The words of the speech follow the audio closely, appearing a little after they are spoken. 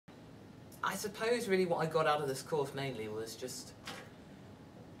I suppose really what I got out of this course mainly was just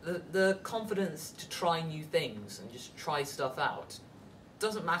the confidence to try new things and just try stuff out.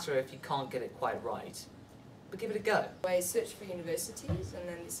 Doesn't matter if you can't get it quite right, but give it a go. I searched for universities and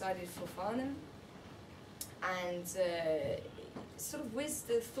then decided for Farnham, and sort of with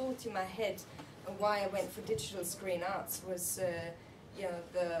the thought in my head of why I went for digital screen arts was you know,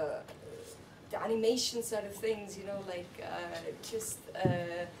 the animation side of things, you know, like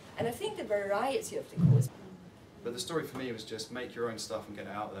and I think the variety of the course. But the story for me was just make your own stuff and get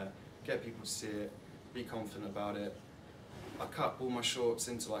it out there, get people to see it, be confident about it. I cut all my shorts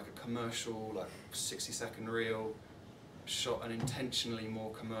into like a commercial, like 60-second reel, shot an intentionally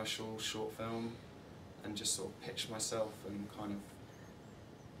more commercial short film, and just sort of pitched myself and kind of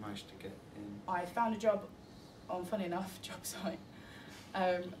managed to get in. I found a job on, funny enough, Jobsite,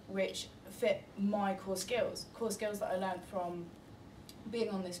 which fit my core skills that I learned from being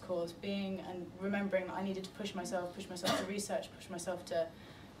on this course, and remembering that I needed to push myself to research, push myself to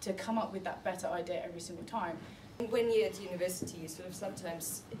come up with that better idea every single time. When you're at university, you sort of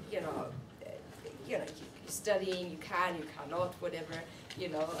sometimes, you're studying, you can, you cannot, whatever, you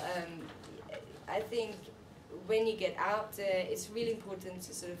know. I think when you get out, it's really important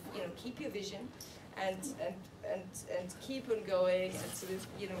to sort of, keep your vision and keep on going, and sort of,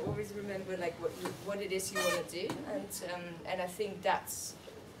 always remember like what it is you want to do, and I think that's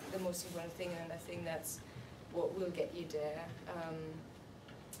the most important thing, and I think that's what will get you there.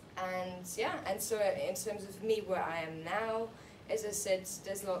 And yeah, and so in terms of me, where I am now, as I said,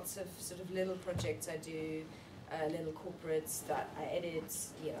 there's lots of sort of little projects I do, little corporates that I edit,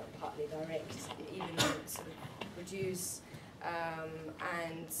 partly direct, even sort of produce,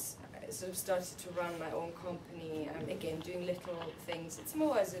 and sort of started to run my own company. Again, doing little things. It's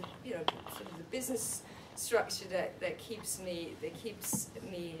more as a sort of the business structure that keeps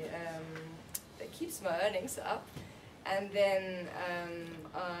my earnings up. And then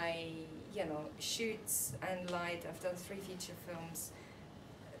I, shoots and light. I've done 3 feature films,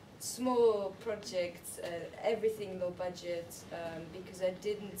 small projects, everything low budget, because I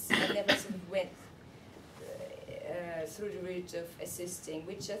never sort of went through the route of assisting,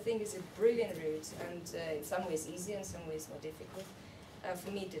 which I think is a brilliant route, and in some ways easier, in some ways more difficult. For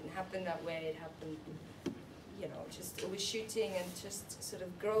me, it didn't happen that way. It happened, just always shooting and just sort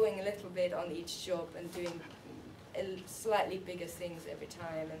of growing a little bit on each job and doing slightly bigger things every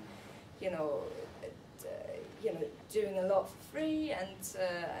time, and doing a lot for free, and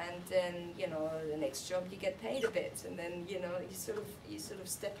then the next job you get paid a bit, and then you sort of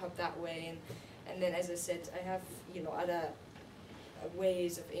step up that way, and then, as I said, I have other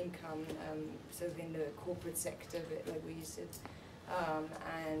ways of income, sort of in the corporate sector, like we used it,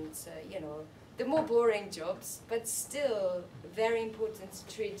 and the more boring jobs, but still very important to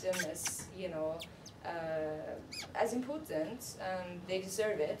treat them as important. They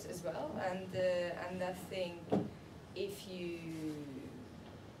deserve it as well, and I think if you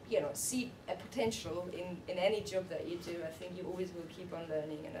see a potential in any job that you do, I think you always will keep on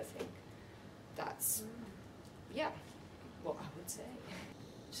learning, and I think that's what I would say.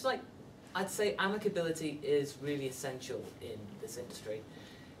 Just like, I'd say amicability is really essential in this industry,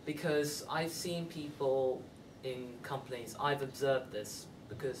 because I've seen people in companies, I've observed this,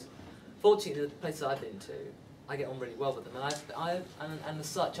 because fortunately, the places I've been to, I get on really well with them, and as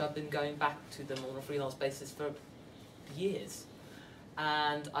such, I've been going back to them on a freelance basis for years.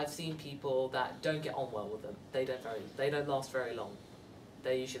 And I've seen people that don't get on well with them. They don't last very long.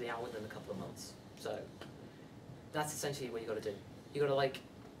 They're usually out within a couple of months. So that's essentially what you got to do. You got to like,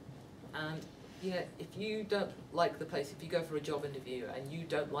 and if you don't like the place, if you go for a job interview and you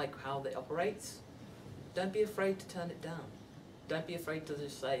don't like how it operates, don't be afraid to turn it down. Don't be afraid to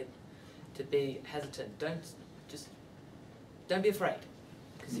just say, to be hesitant. Don't be afraid,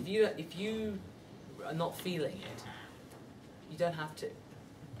 because if you are not feeling it, you don't have to.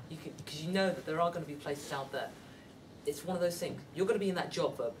 You can, because you know that there are going to be places out there. It's one of those things. You're going to be in that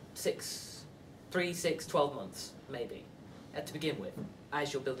job for 3, 6, 12 months maybe, to begin with,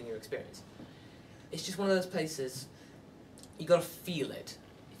 as you're building your experience. It's just one of those places. You got to feel it.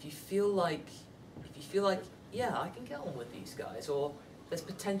 If you feel like, yeah, I can get on with these guys, or there's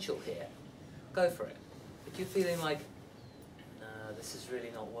potential here, go for it. If you're feeling like, no, this is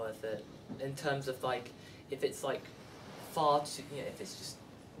really not worth it, in terms of like, if it's like far too, if it's just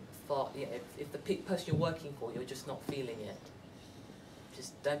far, if the person you're working for, you're just not feeling it,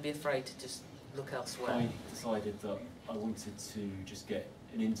 just don't be afraid to just look elsewhere. I decided that I wanted to just get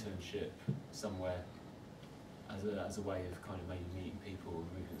an internship somewhere as a way of kind of maybe meeting people.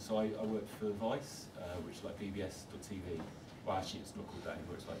 So I worked for Vice, which is like bbs.tv. Well, actually it's not called that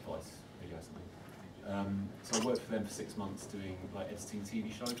anymore, it's like Vice Video. personally. So I worked for them for 6 months doing like editing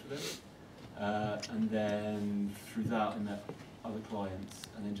TV shows for them, and then through that I met other clients,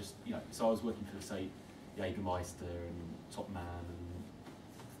 and then just so I was working for say Jägermeister and Top Man and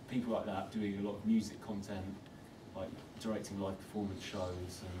people like that, doing a lot of music content, like directing live performance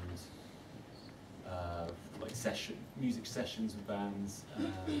shows and like music sessions with bands,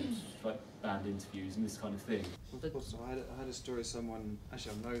 and like band interviews and this kind of thing. Also, I had a story. Someone,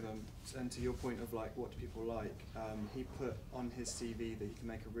 actually I know them, and to your point of like what do people like, he put on his CV that he can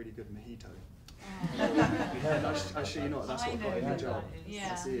make a really good mojito. Actually, not. That's what got him the job.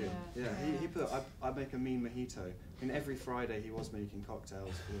 Yeah. I see it. Yeah. He put I make a mean mojito. And every Friday he was making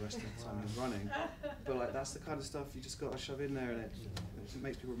cocktails for the rest of the time he was running. But like that's the kind of stuff you just got to shove in there, and it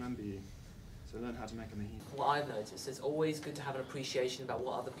makes people remember you. So learn how to make a mojito. What I've noticed, it's always good to have an appreciation about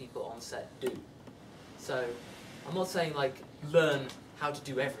what other people on set do. So I'm not saying like learn how to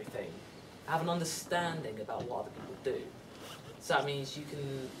do everything. Have an understanding about what other people do. So that means you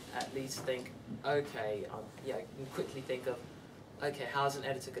can at least think, okay, you can quickly think of, okay, how's an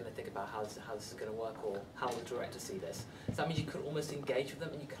editor going to think about how this is going to work, or how will the director see this? So that means you can almost engage with them,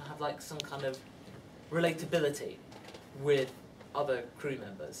 and you can have like some kind of relatability with other crew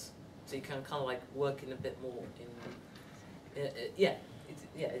members. So you can kind of like work in a bit more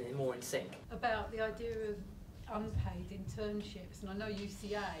more in sync. About the idea of unpaid internships, and I know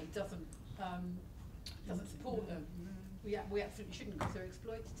UCA doesn't support them. We absolutely shouldn't, because they're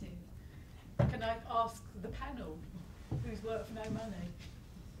exploitative. Can I ask the panel who's worked for no money?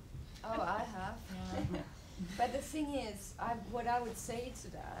 Oh, I have. But the thing is, what I would say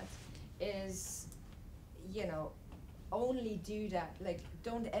to that is, only do that. Like,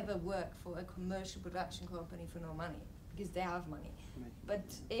 don't ever work for a commercial production company for no money, because they have money. But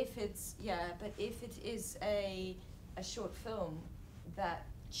if it is a short film that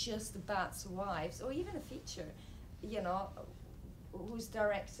just about survives, or even a feature, whose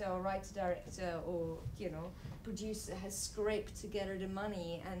director or writer director or producer has scraped together the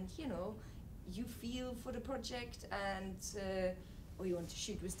money, and you feel for the project, and or you want to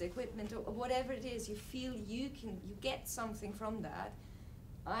shoot with the equipment, or whatever it is, you feel you get something from that.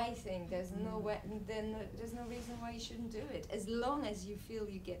 I think there's no reason why you shouldn't do it, as long as you feel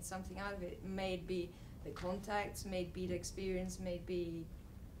you get something out of it. May it be the contacts, may it be the experience, may it be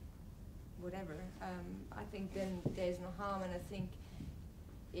whatever. I think then there's no harm, and I think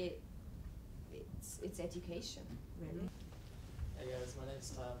it's education, really. Hey guys, my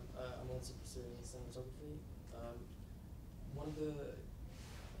name's Tam. I'm also pursuing cinematography. One of the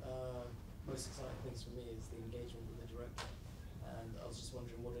most exciting things for me is the engagement with the director, and I was just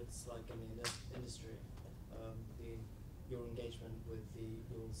wondering what it's like in the industry, your engagement with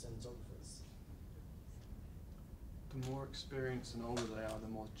your cinematographers. The more experienced and older they are, the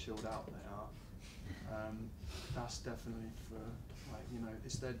more chilled out they are. That's definitely for,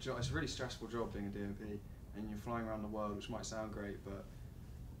 it's their job. It's a really stressful job being a DOP, and you're flying around the world, which might sound great, but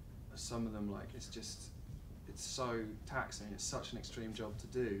some of them, it's so taxing. It's such an extreme job to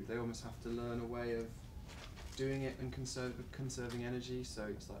do. They almost have to learn a way of doing it and conserving energy, so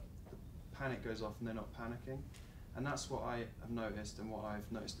it's like the panic goes off and they're not panicking. And that's what I have noticed, and what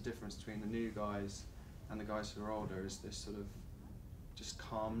I've noticed the difference between the new guys and the guys who are older is this sort of just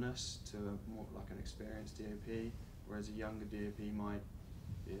calmness to a more like an experienced DOP, whereas a younger DOP might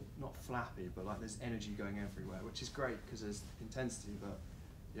be not flappy, but like there's energy going everywhere, which is great because there's intensity, but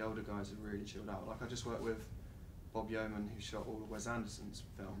the older guys are really chilled out. Like I just worked with Bob Yeoman, who shot all of Wes Anderson's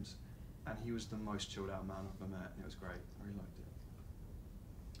films, and he was the most chilled out man I've ever met, and it was great. I really liked it.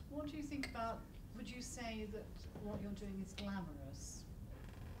 What do you think about, would you say that what you're doing is glamorous?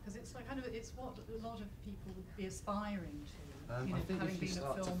 Because it's like it's what a lot of people would be aspiring to, I think having if you been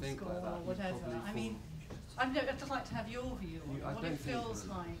start a to film think school like that, or whatever. I mean, I'd just like to have your view on what it feels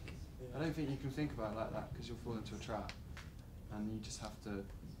like. I don't think you can think about it like that, because you'll fall into a trap, and you just have to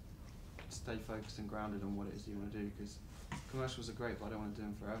stay focused and grounded on what it is you want to do, because commercials are great, but I don't want to do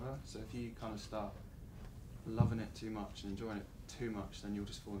them forever. So if you kind of start loving it too much and enjoying it too much, then you'll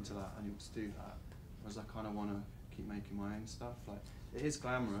just fall into that and you'll just do that. Whereas I kind of want to keep making my own stuff. Like, it is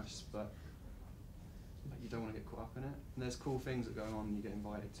glamorous, but you don't want to get caught up in it. And there's cool things that go on and you get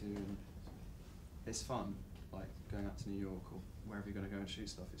invited to, and it's fun. Like going out to New York or wherever you're going to go and shoot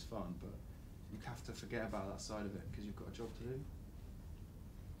stuff, it's fun, but you have to forget about that side of it because you've got a job to do.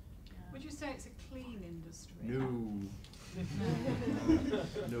 Would you say it's a clean industry? No.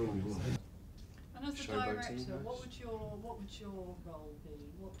 No. And as a Showboating, director, yes. what would your role be?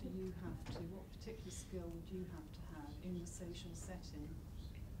 What do you have to? What particular skill would you have to have in the social setting?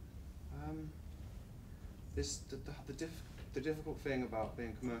 the difficult thing about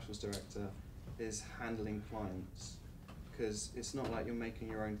being commercials director is handling clients, because it's not like you're making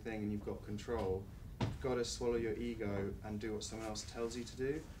your own thing and you've got control. You've got to swallow your ego and do what someone else tells you to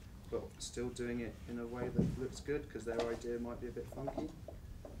do, but still doing it in a way that looks good, because their idea might be a bit funky.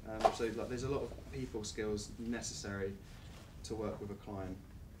 So like, there's a lot of people skills necessary to work with a client,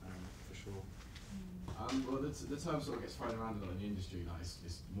 for sure. Well, the term sort of gets thrown around a lot in the industry. Like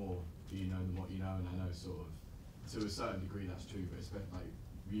it's more do you know than what you know, and I know sort of to a certain degree that's true. But especially like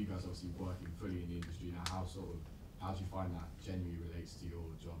you guys obviously working fully in the industry now, how do you find that genuinely relates to your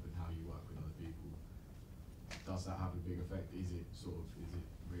job and how you work with other people? Does that have a big effect? Is it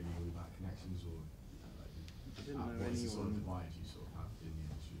really all about connections, or I didn't know what's the sort of anyone. divide you sort of have in the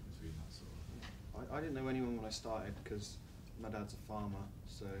industry between that sort of? I didn't know anyone when I started, because my dad's a farmer,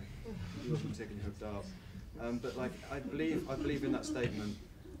 so he wasn't particularly hooked up. But like, I believe in that statement,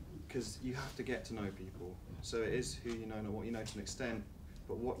 because you have to get to know people. So it is who you know, not what you know to an extent,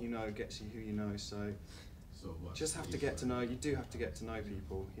 but what you know gets you who you know. So Sort of just have to get to know. You do have to get to know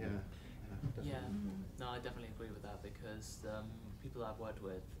people. Yeah. Yeah, Definitely. no, I definitely agree with that, because people I've worked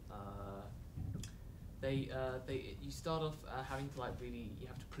with, you start off having to like really, you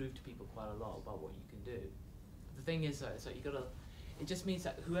have to prove to people quite a lot about what you can do. The thing is, so you gotta, it just means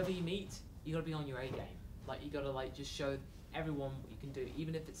that whoever you meet, you gotta be on your A game. Like, you gotta like just show everyone what you can do,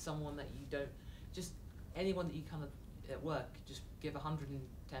 even if it's someone that you don't, just anyone that you kind of at work, just give 110%.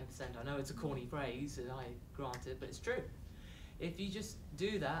 I know it's a corny phrase, and I grant it, but it's true. If you just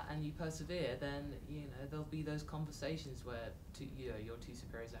do that and you persevere, then you know there'll be those conversations where your two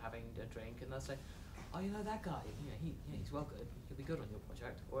superiors are having a drink, and they'll say, "Oh, you know that guy? He's well good. He'll be good on your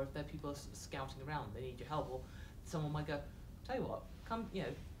project." Or if there are people scouting around, they need your help, or someone might go, "Tell you what, come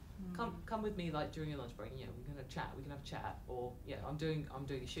with me like during your lunch break. We're gonna chat. We can have a chat." Or I'm doing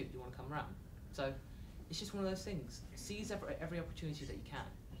a shoot. Do you want to come around? So it's just one of those things. Seize every opportunity that you can,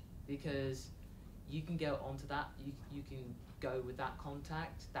 because you can go onto that. You can go with that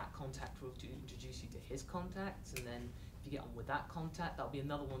contact. That contact will introduce you to his contacts, and then if you get on with that contact, that'll be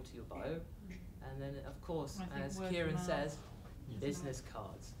another one to your bio. And then, of course, as Kieran says, business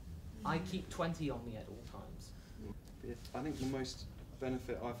cards. I keep 20 on me at all times. I think the most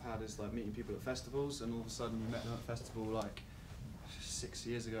benefit I've had is like meeting people at festivals, and all of a sudden you met them at a festival like 6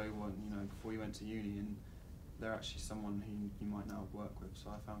 years ago, before you went to uni, and they're actually someone who you might now work with. So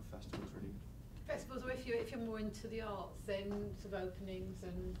I found festivals really good. Festivals, or if you're more into the arts, then sort of openings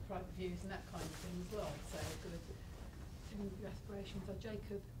and private views and that kind of thing as well. So good. Your aspirations are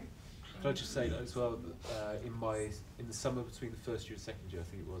Jacob. Can I just say that as well? In the summer between the first year and second year, I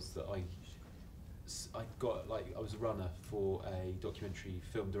think it was, that I was a runner for a documentary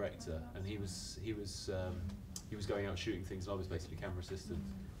film director, and he was going out shooting things, and I was basically camera assistant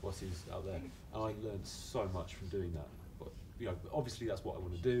whilst he was out there, and I learned so much from doing that. But obviously that's what I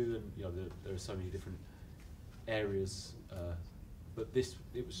want to do, and there are so many different areas. But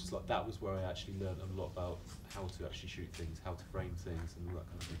it was just like, that was where I actually learned a lot about how to actually shoot things, how to frame things, and all that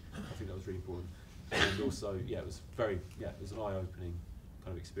kind of thing. I think that was really important. And also, it was it was an eye-opening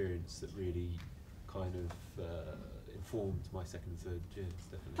kind of experience that really kind of informed my second and third year,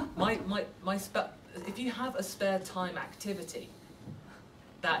 definitely. If you have a spare time activity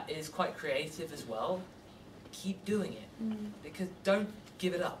that is quite creative as well, keep doing it, because don't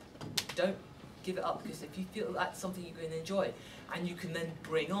give it up. Don't give it up, because if you feel that's something you can enjoy, and you can then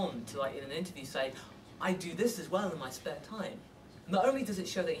bring on to, like in an interview, say, I do this as well in my spare time. Not only does it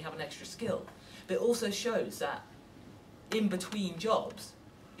show that you have an extra skill, but it also shows that in between jobs,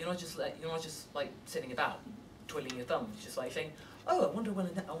 you're not just like sitting about twiddling your thumbs, just like saying, oh, I wonder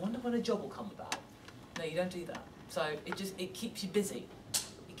when a job will come about. No, you don't do that. So it keeps you busy.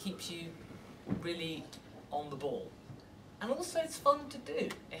 It keeps you really on the ball. And also it's fun to do.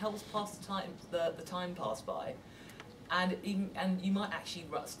 It helps pass the time pass by, and you might actually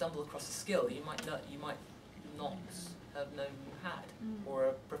stumble across a skill you might not have known you had, or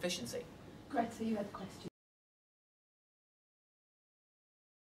a proficiency. Greta, you had a question.